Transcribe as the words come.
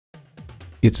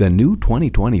It's a new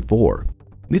 2024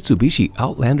 Mitsubishi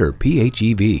Outlander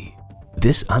PHEV.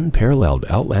 This unparalleled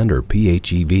Outlander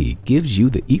PHEV gives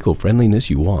you the eco-friendliness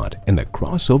you want and the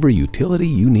crossover utility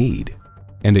you need.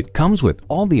 And it comes with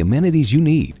all the amenities you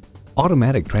need: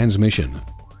 automatic transmission,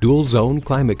 dual-zone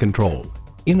climate control,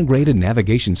 integrated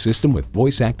navigation system with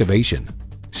voice activation,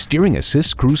 steering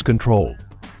assist cruise control,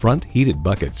 front heated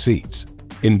bucket seats,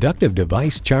 inductive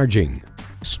device charging,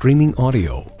 streaming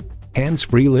audio,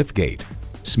 hands-free liftgate,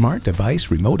 smart device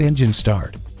remote engine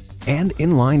start, and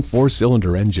inline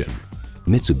 4-cylinder engine.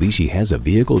 Mitsubishi has a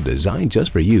vehicle designed just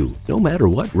for you, no matter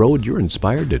what road you're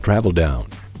inspired to travel down.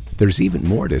 There's even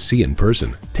more to see in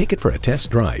person. Take it for a test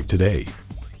drive today.